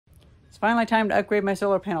finally time to upgrade my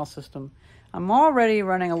solar panel system. I'm already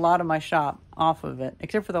running a lot of my shop off of it,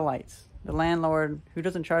 except for the lights. The landlord, who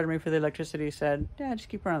doesn't charge me for the electricity, said, yeah, just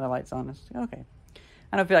keep running the lights on. Okay.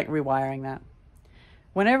 I don't feel like rewiring that.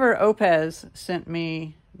 Whenever Oupes sent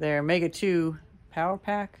me their Mega 2 power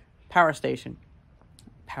pack, power station,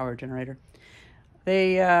 power generator,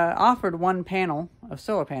 they offered one panel of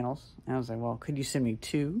solar panels. And I was like, well, could you send me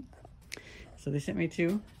 2? So they sent me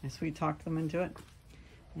 2. I sweet talked them into it.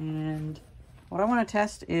 And what I want to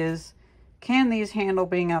test is, can these handle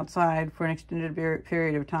being outside for an extended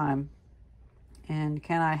period of time? And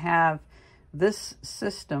can I have this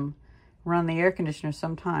system run the air conditioner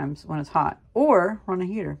sometimes when it's hot, or run a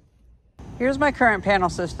heater? Here's my current panel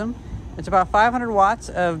system. It's about 500 watts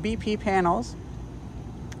of BP panels,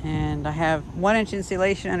 and I have 1-inch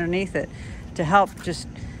insulation underneath it to help just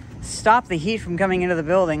stop the heat from coming into the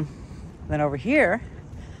building. Then over here,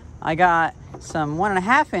 I got some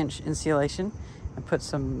 1.5-inch insulation and put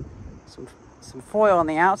some foil on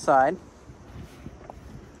the outside.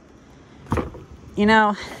 You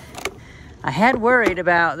know, I had worried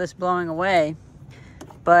about this blowing away,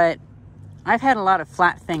 but I've had a lot of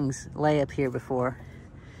flat things lay up here before,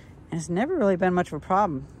 and it's never really been much of a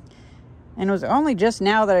problem. And it was only just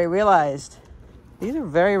now that I realized these are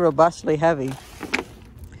very robustly heavy,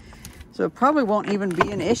 so it probably won't even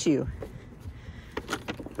be an issue.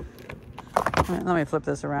 Let me flip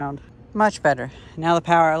this around. Much better. Now the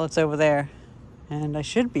power outlet's over there, and I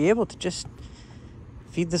should be able to just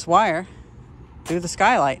feed this wire through the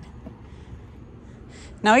skylight.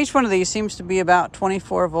 Now each one of these seems to be about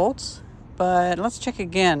 24 volts, but let's check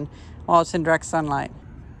again while it's in direct sunlight.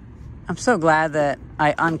 I'm so glad that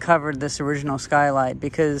I uncovered this original skylight,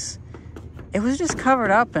 because it was just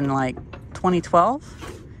covered up in like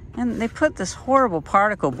 2012, and they put this horrible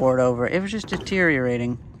particle board over it. It was just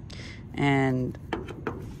deteriorating, and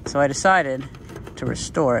so I decided to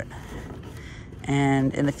restore it.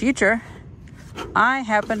 And in the future, I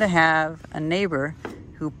happen to have a neighbor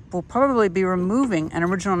who will probably be removing an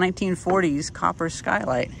original 1940s copper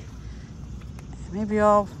skylight. Maybe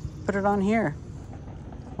I'll put it on here.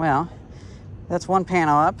 Well, that's one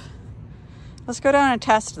panel up. Let's go down and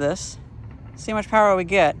test this, see how much power we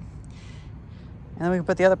get, and then we can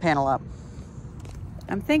put the other panel up.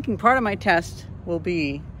 I'm thinking part of my test will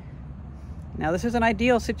be, now this is an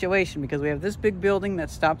ideal situation because we have this big building that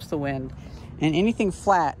stops the wind, and anything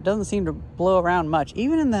flat doesn't seem to blow around much.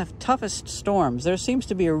 Even in the toughest storms, there seems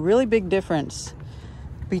to be a really big difference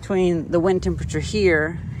between the wind temperature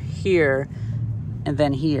here, and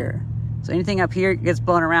then here. So anything up here gets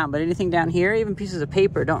blown around, but anything down here, even pieces of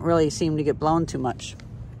paper, don't really seem to get blown too much.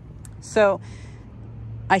 So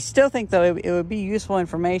I still think, though, it would be useful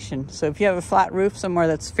information. So if you have a flat roof somewhere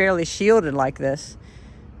that's fairly shielded like this,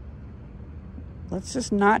 let's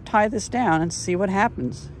just not tie this down and see what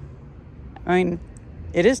happens. I mean,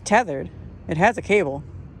 it is tethered. It has a cable,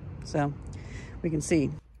 so we can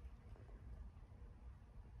see.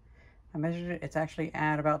 I measured it. It's actually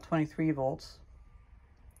at about 23 volts.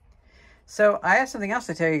 So I have something else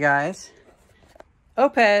to tell you guys.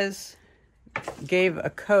 Oupes gave a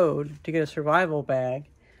code to get a survival bag,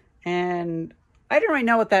 and I didn't really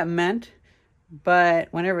know what that meant, but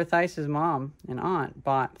whenever Theis's mom and aunt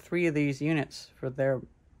bought 3 of these units for their,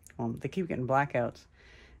 well, they keep getting blackouts,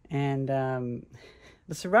 and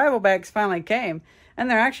the survival bags finally came, and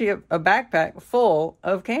they're actually a backpack full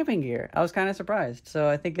of camping gear. I was kind of surprised. So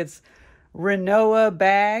I think it's Renoa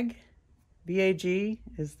Bag, B-A-G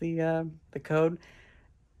is the code.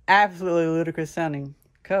 Absolutely ludicrous sounding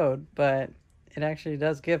code, but it actually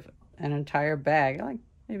does give an entire bag, like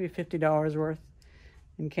maybe $50 worth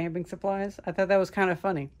in camping supplies. I thought that was kind of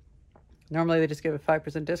funny. Normally they just give a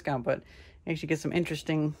 5% discount, but you actually get some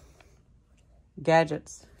interesting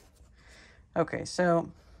gadgets. Okay, so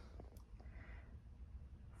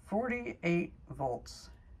 48 volts.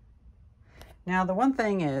 Now the one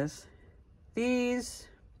thing is, these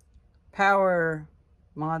power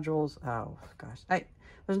modules, oh gosh,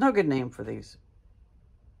 there's no good name for these.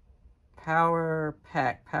 Power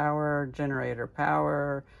pack, power generator,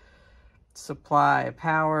 power supply,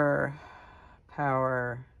 power.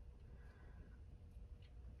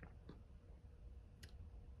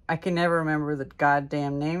 I can never remember the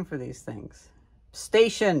goddamn name for these things.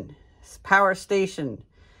 Station, power station.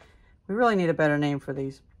 We really need a better name for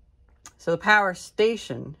these. So the power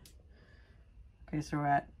station, okay, so we're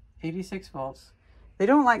at 86 volts. They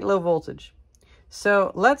don't like low voltage.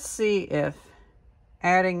 So let's see if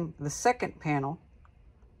adding the second panel,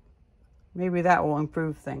 maybe that will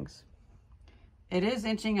improve things. It is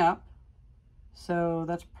inching up, so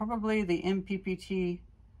that's probably the MPPT,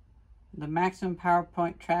 the maximum power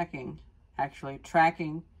point tracking actually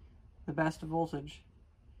tracking the best voltage.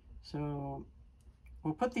 So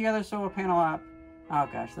we'll put the other solar panel up. Oh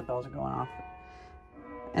gosh, the bells are going off.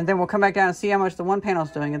 And then we'll come back down and see how much the one panel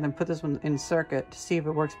is doing, and then put this one in circuit to see if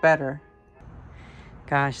it works better.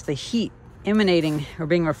 Gosh, the heat emanating or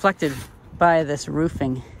being reflected by this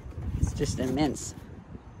roofing is just immense.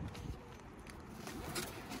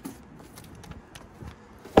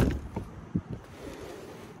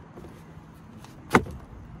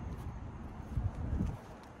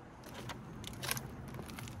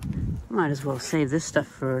 Might as well save this stuff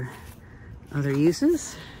for other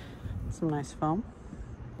uses. Some nice foam.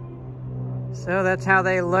 So that's how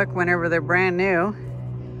they look whenever they're brand new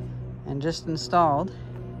and just installed.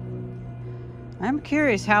 I'm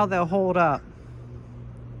curious how they'll hold up.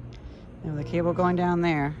 You have the cable going down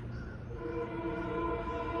there.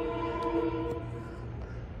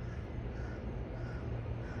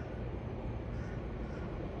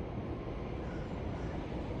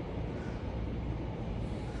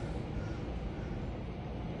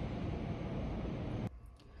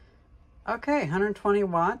 Okay, 120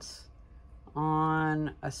 watts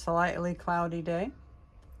on a slightly cloudy day.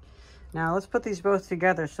 Now let's put these both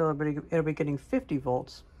together so it'll be getting 50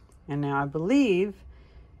 volts. And now I believe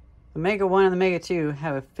the Mega 1 and the Mega 2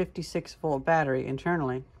 have a 56 volt battery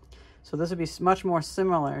internally. So this would be much more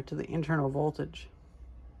similar to the internal voltage.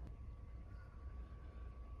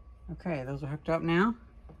 Okay, those are hooked up now.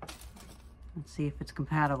 Let's see if it's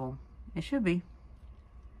compatible. It should be.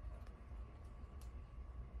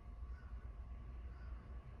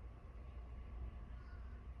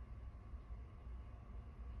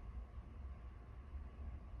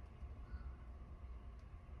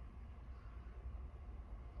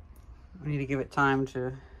 We need to give it time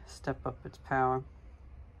to step up its power.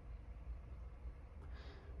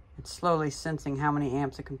 It's slowly sensing how many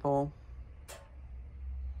amps it can pull.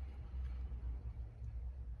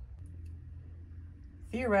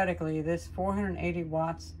 Theoretically, this 480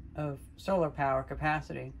 watts of solar power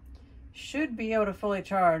capacity should be able to fully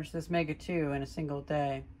charge this Mega 2 in a single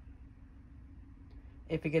day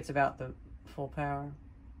if it gets about the full power.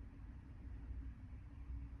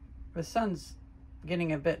 The sun's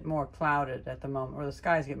getting a bit more clouded at the moment, or the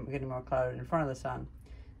sky's getting more clouded in front of the sun.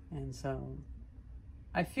 And so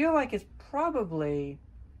I feel like it's probably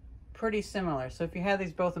pretty similar. So if you had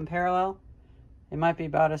these both in parallel, it might be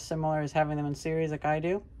about as similar as having them in series like I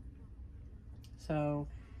do. So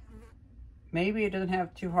maybe it doesn't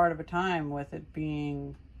have too hard of a time with it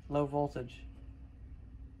being low voltage.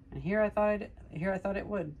 And here I thought it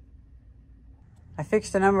would. I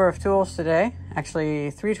fixed a number of tools today,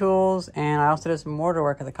 actually 3 tools, and I also did some mortar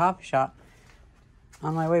work at the coffee shop.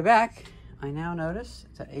 On my way back, I now notice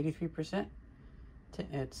it's at 83%.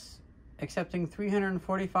 It's accepting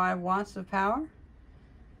 345 watts of power.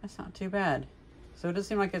 That's not too bad. So it does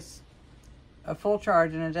seem like it's a full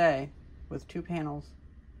charge in a day with 2 panels.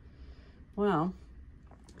 Well,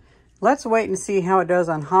 let's wait and see how it does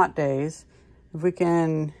on hot days. If we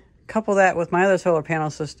can couple that with my other solar panel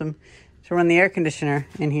system to run the air conditioner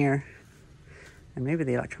in here, and maybe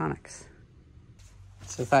the electronics.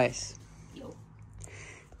 Suffice.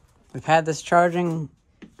 We've had this charging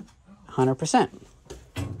 100%,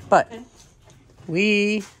 but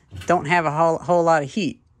we don't have a whole lot of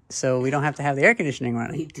heat, so we don't have to have the air conditioning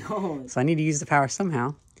running. We don't. So I need to use the power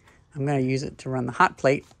somehow. I'm going to use it to run the hot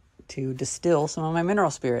plate to distill some of my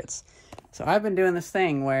mineral spirits. So I've been doing this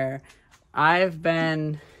thing where I've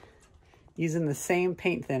been using the same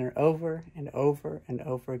paint thinner over and over and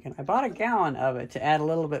over again. I bought a gallon of it to add a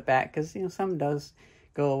little bit back because, you know, some does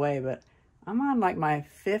go away, but I'm on like my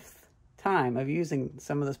 5th time of using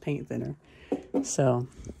some of this paint thinner. So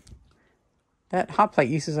that hot plate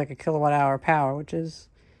uses like a kilowatt-hour power, which is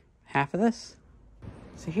half of this.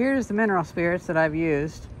 So here's the mineral spirits that I've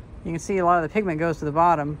used. You can see a lot of the pigment goes to the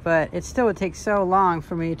bottom, but it still would take so long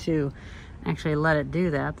for me to actually let it do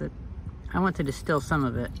that I want to distill some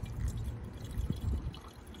of it.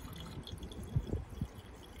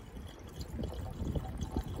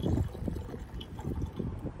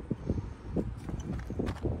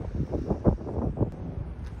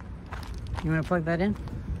 You want to plug that in?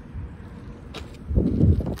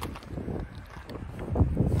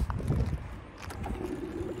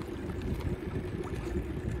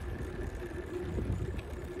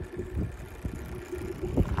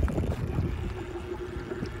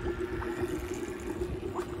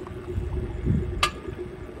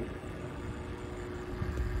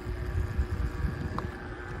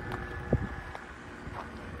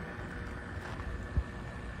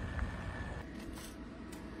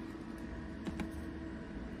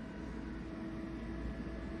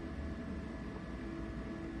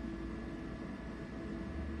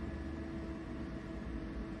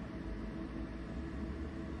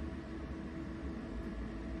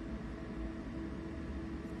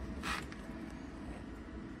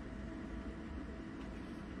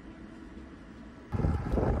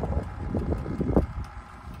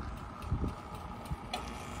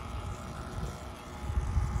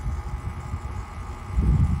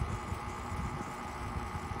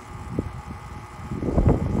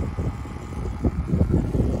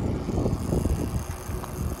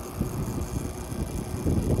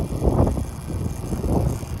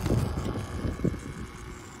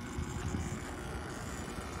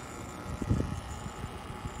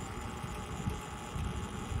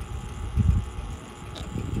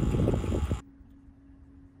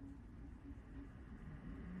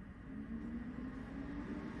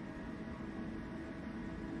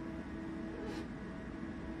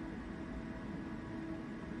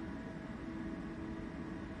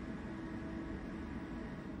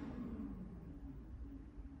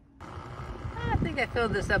 think I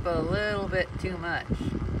filled this up a little bit too much.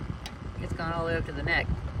 It's gone all the way up to the neck.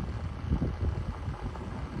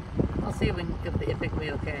 I'll see if it can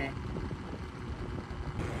be okay.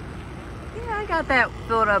 Yeah, I got that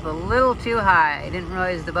filled up a little too high. I didn't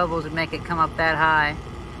realize the bubbles would make it come up that high.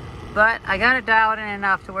 But I got it dialed in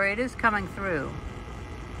enough to where it is coming through.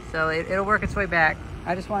 So it'll work its way back.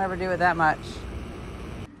 I just won't ever do it that much.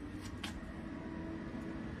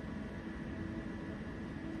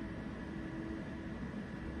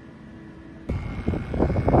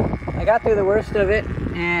 I got through the worst of it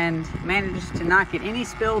and managed to not get any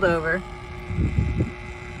spilled over.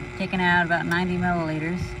 Taken out about 90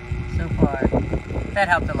 milliliters so far. That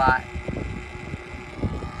helped a lot.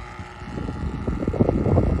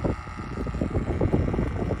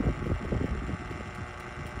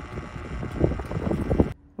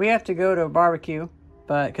 We have to go to a barbecue,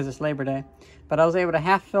 because it's Labor Day. But I was able to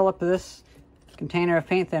half fill up this container of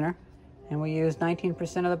paint thinner, and we used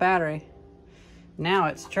 19% of the battery. Now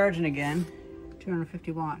it's charging again,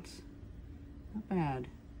 250 watts. Not bad.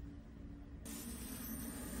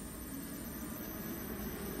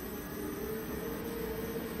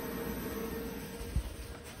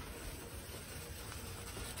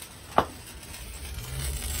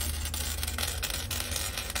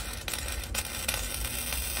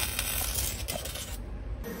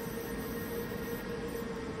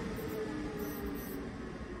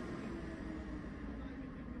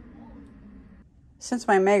 Since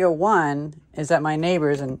my Mega 1 is at my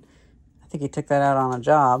neighbor's, and I think he took that out on a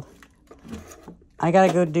job, I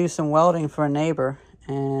gotta go do some welding for a neighbor,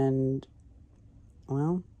 and,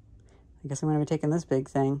 well, I guess I'm gonna be taking this big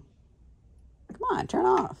thing. Come on, turn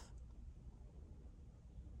off.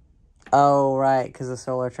 Oh, right, because of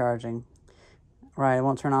solar charging. Right, it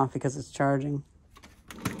won't turn off because it's charging.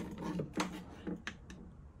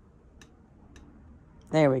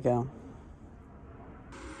 There we go.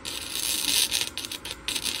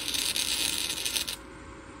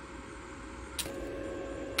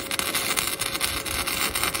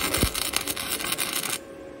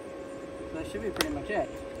 Should be pretty much it.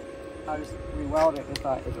 I'll just re-weld it if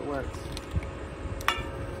it works.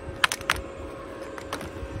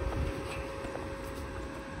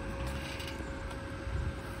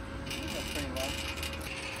 That's pretty well.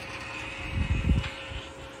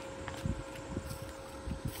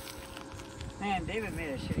 Man, David made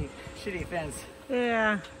a shitty fence.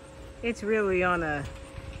 Yeah, it's really on a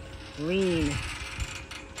lean.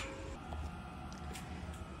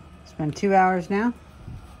 It's been 2 hours now.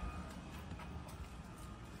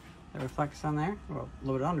 That reflects on there. Well, a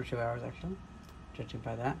little bit under 2 hours, actually, judging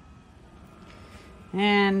by that.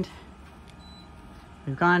 And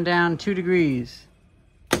we've gone down 2 degrees.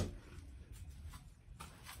 I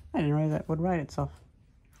didn't realize that would right itself.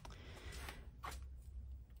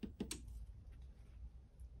 I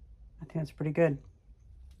think that's pretty good.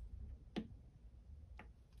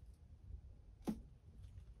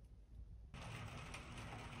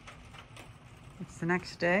 It's the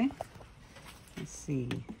next day. Let's see.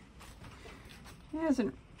 It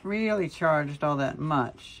hasn't really charged all that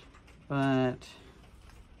much, but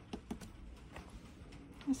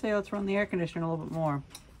I say let's run the air conditioner a little bit more.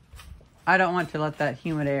 I don't want to let that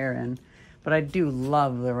humid air in, but I do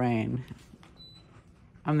love the rain.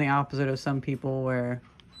 I'm the opposite of some people where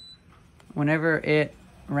whenever it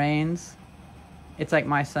rains, it's like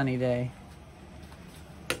my sunny day.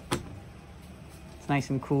 It's nice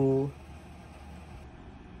and cool.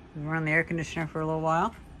 We run the air conditioner for a little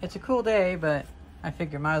while. It's a cool day, but I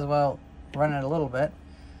figure might as well run it a little bit.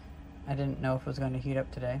 I didn't know if it was going to heat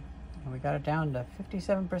up today. And we got it down to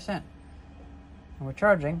 57%. And we're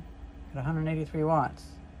charging at 183 watts.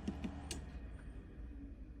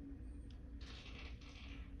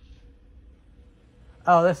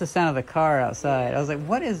 Oh, that's the sound of the car outside. I was like,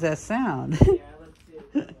 what is that sound?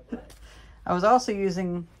 I was also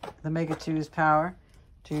using the Mega 2's power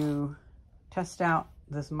to test out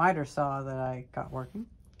this miter saw that I got working,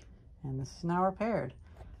 and this is now repaired.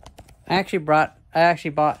 I actually bought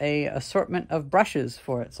a assortment of brushes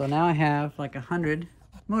for it, so now I have like 100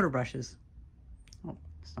 motor brushes. Oh,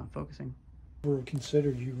 it's not focusing. Ever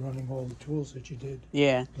considered you running all the tools that you did?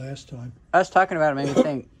 Yeah. Last time. I was talking about it, made me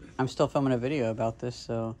think. I'm still filming a video about this,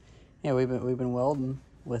 so yeah, we've been welding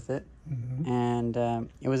with it, and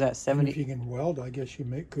it was at 70. And if you can weld, I guess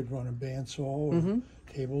you could run a bandsaw or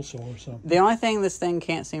table saw or something. The only thing this thing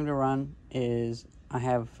can't seem to run is I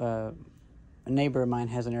have a neighbor of mine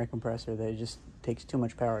has an air compressor that just takes too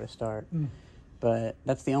much power to start. But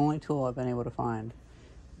that's the only tool I've been able to find.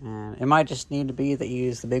 And it might just need to be that you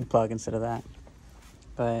use the big plug instead of that.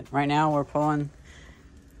 But right now we're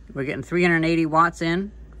getting 380 watts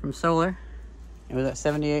in from solar. It was at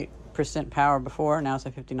 78% power before. Now it's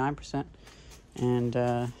at 59%. And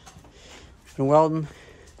been welding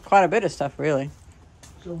quite a bit of stuff, really.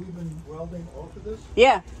 So we've been welding off of this?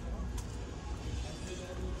 Yeah.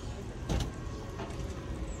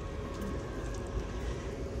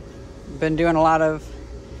 Been doing a lot of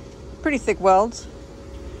pretty thick welds.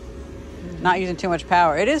 Not using too much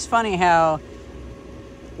power. It is funny how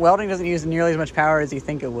welding doesn't use nearly as much power as you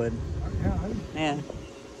think it would. Yeah.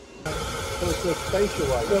 So it's a spatial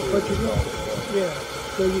light. So, but you know, yeah.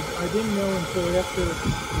 So I didn't know until after.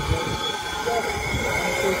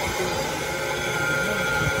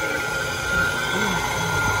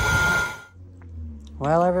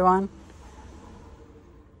 Well, everyone,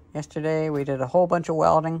 yesterday we did a whole bunch of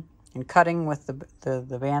welding and cutting with the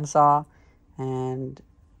bandsaw, and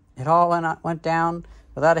it all went down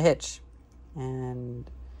without a hitch. And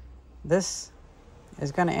this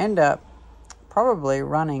is going to end up probably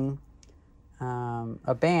running.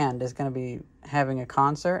 A band is going to be having a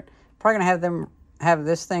concert. Probably going to have them have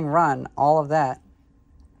this thing run all of that.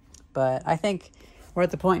 But I think we're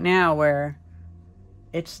at the point now where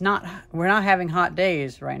we're not having hot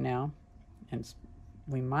days right now, and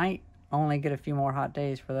we might only get a few more hot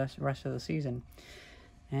days for the rest of the season.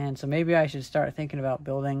 And so maybe I should start thinking about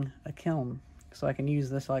building a kiln so I can use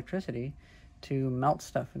this electricity to melt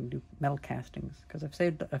stuff and do metal castings, because I've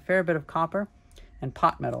saved a fair bit of copper and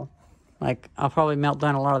pot metal. Like, I'll probably melt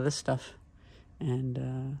down a lot of this stuff.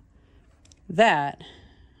 And that,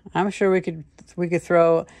 I'm sure we could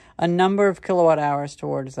throw a number of kilowatt hours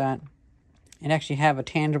towards that and actually have a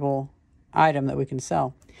tangible item that we can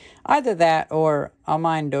sell. Either that or I'll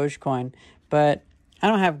mine Dogecoin, but I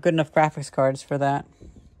don't have good enough graphics cards for that.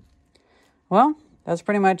 Well, that's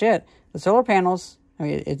pretty much it. The solar panels, I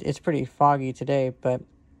mean, it's pretty foggy today,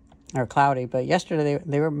 or cloudy, but yesterday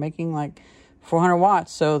they were making like 400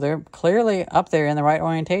 watts, so they're clearly up there in the right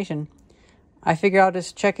orientation. I figure I'll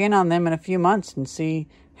just check in on them in a few months and see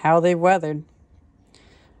how they've weathered.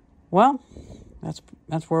 Well,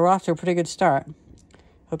 that's where we're off to a pretty good start.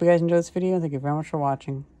 Hope you guys enjoyed this video. Thank you very much for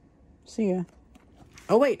watching. See ya.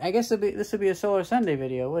 Oh wait, I guess this would be a Solar Sunday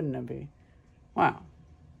video, wouldn't it be? Wow.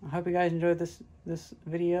 I hope you guys enjoyed this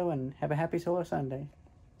video and have a happy Solar Sunday.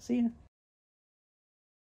 See ya.